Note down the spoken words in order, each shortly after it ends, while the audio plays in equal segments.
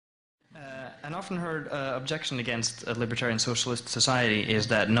An often heard objection against a libertarian socialist society is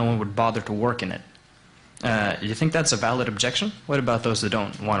that no one would bother to work in it. Do you think that's a valid objection? What about those that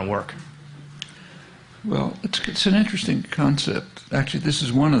don't want to work? Well, it's an interesting concept. Actually, this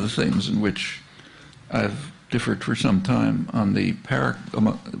is one of the things in which I've differed for some time on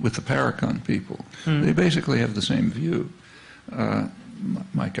with the Paracon people. They basically have the same view.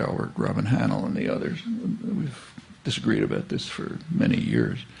 Mike Albert, Robin Hannell, and the others. We've disagreed about this for many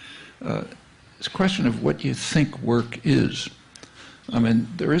years. It's a question of what you think work is. I mean,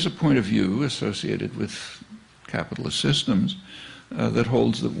 there is a point of view associated with capitalist systems that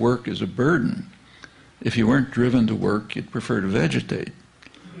holds that work is a burden. If you weren't driven to work, you'd prefer to vegetate.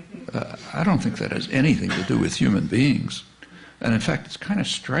 I don't think that has anything to do with human beings. And in fact, it's kind of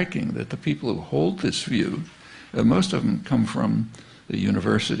striking that the people who hold this view, most of them come from the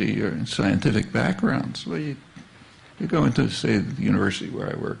university or scientific backgrounds. Well, you go into, say, the university where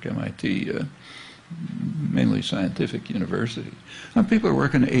I work, MIT, mainly scientific university. And people are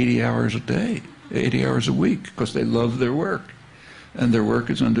working 80 hours a day, 80 hours a week, because they love their work. And their work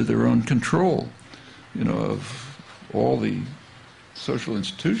is under their own control. You know, of all the social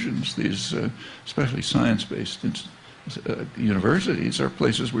institutions, these especially science-based universities are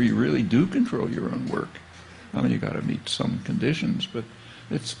places where you really do control your own work. I mean, you got to meet some conditions, but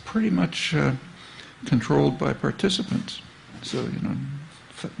it's pretty much controlled by participants. So, you know,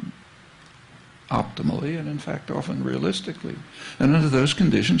 optimally and in fact often realistically. And under those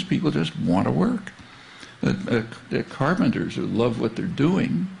conditions, people just want to work. They're carpenters who love what they're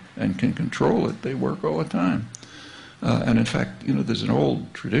doing and can control it. They work all the time. And in fact, you know, there's an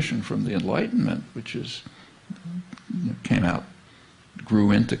old tradition from the Enlightenment, which is,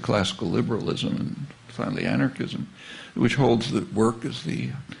 grew into classical liberalism and finally anarchism, which holds that work is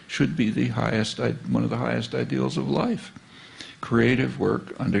should be one of the highest ideals of life. Creative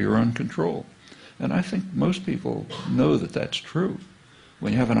work under your own control. And I think most people know that that's true.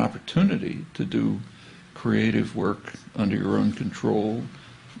 When you have an opportunity to do creative work under your own control,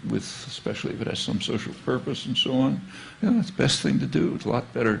 especially if it has some social purpose and so on, it's the best thing to do. It's a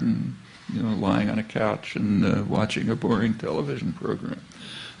lot better than lying on a couch and watching a boring television program.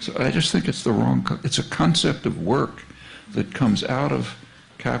 So I just think it's it's a concept of work that comes out of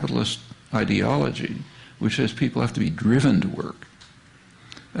capitalist ideology, which says people have to be driven to work.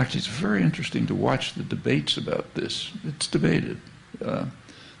 Actually, it's very interesting to watch the debates about this. It's debated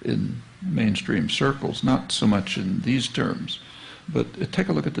in mainstream circles, not so much in these terms, but take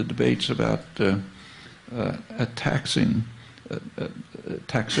a look at the debates about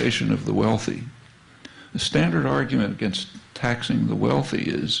taxation of the wealthy. The standard argument against taxing the wealthy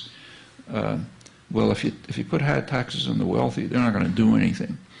is, well, if you put high taxes on the wealthy, they're not going to do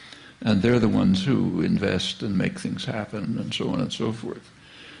anything. And they're the ones who invest and make things happen and so on and so forth.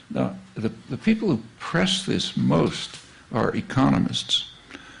 Now, the people who press this most are economists.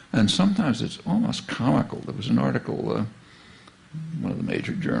 And sometimes it's almost comical. There was an article, one of the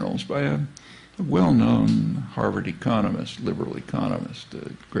major journals, by a well-known Harvard economist, liberal economist,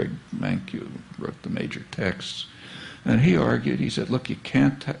 Greg Mankiw, wrote the major texts. And he argued, he said, look, you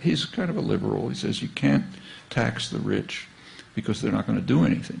can't, he's kind of a liberal, he says you can't tax the rich because they're not going to do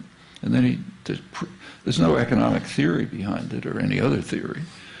anything. And then there's no economic theory behind it or any other theory,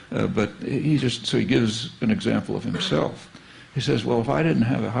 but he gives an example of himself. He says, well, if I didn't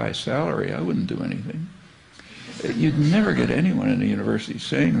have a high salary, I wouldn't do anything. You'd never get anyone in a university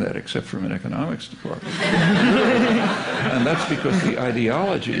saying that except from an economics department. And that's because the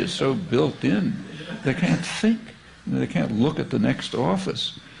ideology is so built in, they can't think. They can't look at the next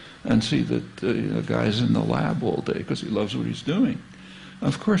office and see that the guy's in the lab all day because he loves what he's doing.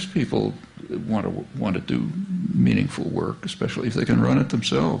 Of course, people want to do meaningful work, especially if they can run it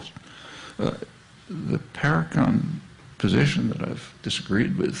themselves. The Paracon position that I've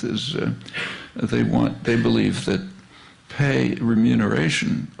disagreed with is they believe that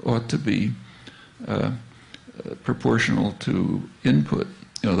remuneration ought to be proportional to input.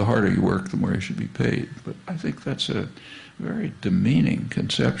 The harder you work, the more you should be paid. But I think that's a very demeaning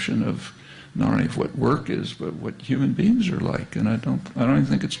conception of not only of what work is, but what human beings are like. And I don't even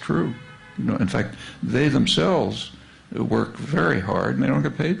think it's true. In fact, they themselves work very hard and they don't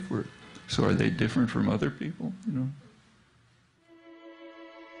get paid for it. So are they different from other people?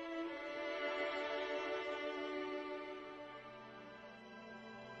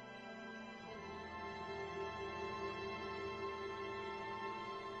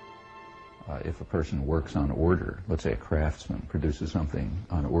 If a person works on order, let's say a craftsman produces something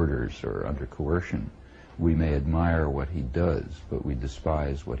on orders or under coercion, we may admire what he does, but we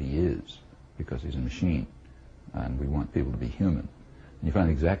despise what he is because he's a machine, and we want people to be human. You find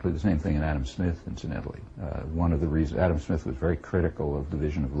exactly the same thing in Adam Smith, incidentally. One of the reasons Adam Smith was very critical of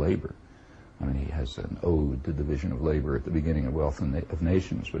division of labor. I mean, he has an ode to division of labor at the beginning of Wealth of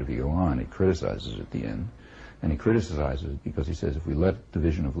Nations, but if you go on, he criticizes it at the end. And he criticizes it because he says if we let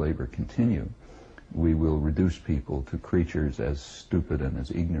division of labor continue, we will reduce people to creatures as stupid and as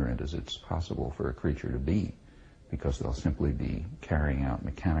ignorant as it's possible for a creature to be, because they'll simply be carrying out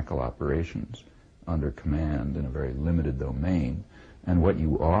mechanical operations under command in a very limited domain. And what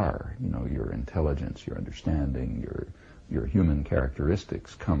you are, you know, your intelligence, your understanding, your human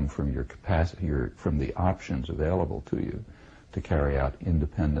characteristics come from your capacity, from the options available to you to carry out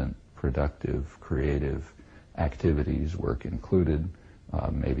independent, productive, creative activities, work included,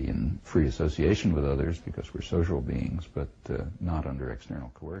 maybe in free association with others because we're social beings, but not under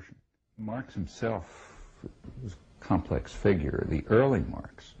external coercion. Marx himself was a complex figure. The early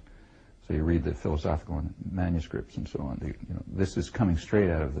Marx, so you read the philosophical manuscripts and so on, you know, this is coming straight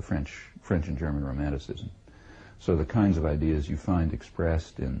out of the French and German Romanticism. So the kinds of ideas you find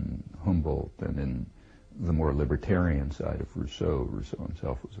expressed in Humboldt and in the more libertarian side of Rousseau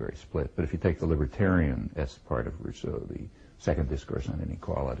himself was very split. But if you take the libertarian part of Rousseau, the Second Discourse on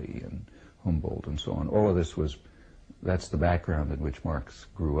Inequality and Humboldt and so on, all of this that's the background in which Marx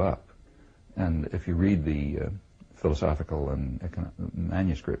grew up. And if you read the philosophical and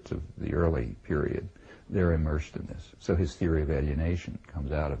manuscripts of the early period, they're immersed in this. So his theory of alienation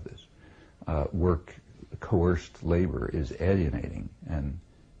comes out of this. Coerced labor is alienating and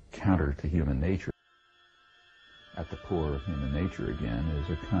counter to human nature. At the core of human nature, again, is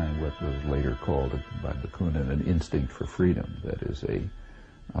a kind of what was later called by Bakunin an instinct for freedom. That is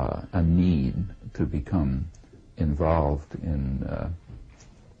a need to become involved in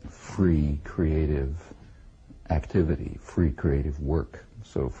free creative activity, free creative work.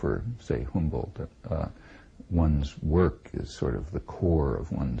 So for, say, Humboldt, one's work is sort of the core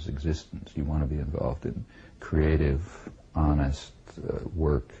of one's existence. You want to be involved in creative, honest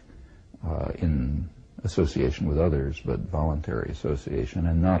work in association with others, but voluntary association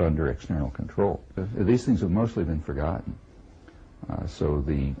and not under external control. These things have mostly been forgotten. As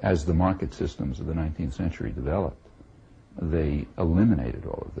the market systems of the 19th century developed, they eliminated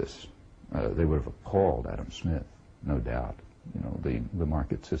all of this. They would have appalled Adam Smith, no doubt, you know, the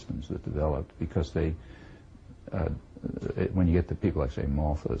market systems that developed, because they, when you get to people like, say,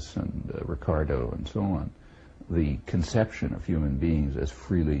 Malthus and Ricardo and so on, the conception of human beings as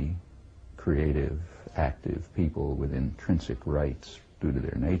freely creative, active people with intrinsic rights due to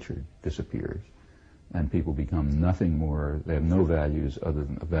their nature disappears, and people become nothing more. They have no values other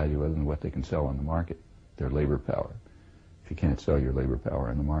than what they can sell on the market, their labor power. If you can't sell your labor power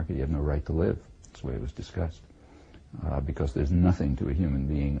on the market, you have no right to live. That's the way it was discussed. Because there's nothing to a human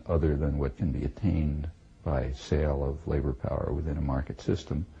being other than what can be attained by sale of labor power within a market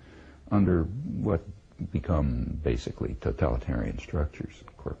system under what become basically totalitarian structures,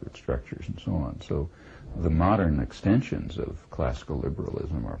 corporate structures, and so on. So the modern extensions of classical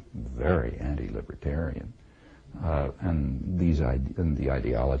liberalism are very anti-libertarian. And the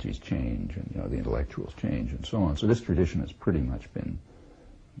ideologies change, and you know, the intellectuals change, and so on. So this tradition has pretty much been,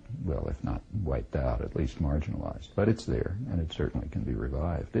 well, if not wiped out, at least marginalized. But it's there, and it certainly can be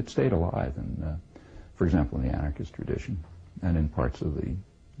revived. It stayed alive, for example, in the anarchist tradition, and in parts of the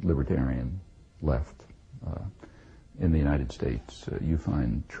libertarian left. In the United States, you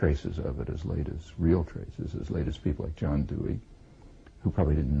find traces of it as late as, real traces, as late as people like John Dewey, who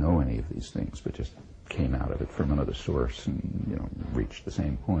probably didn't know any of these things, but just came out of it from another source and, you know, reached the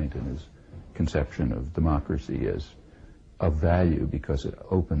same point in his conception of democracy as of value because it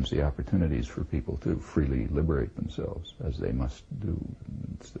opens the opportunities for people to freely liberate themselves, as they must do.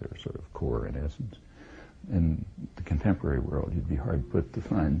 It's their sort of core in essence. In the contemporary world, you'd be hard put to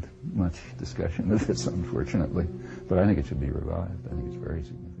find much discussion of this, unfortunately. But I think it should be revived. I think it's very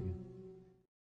significant.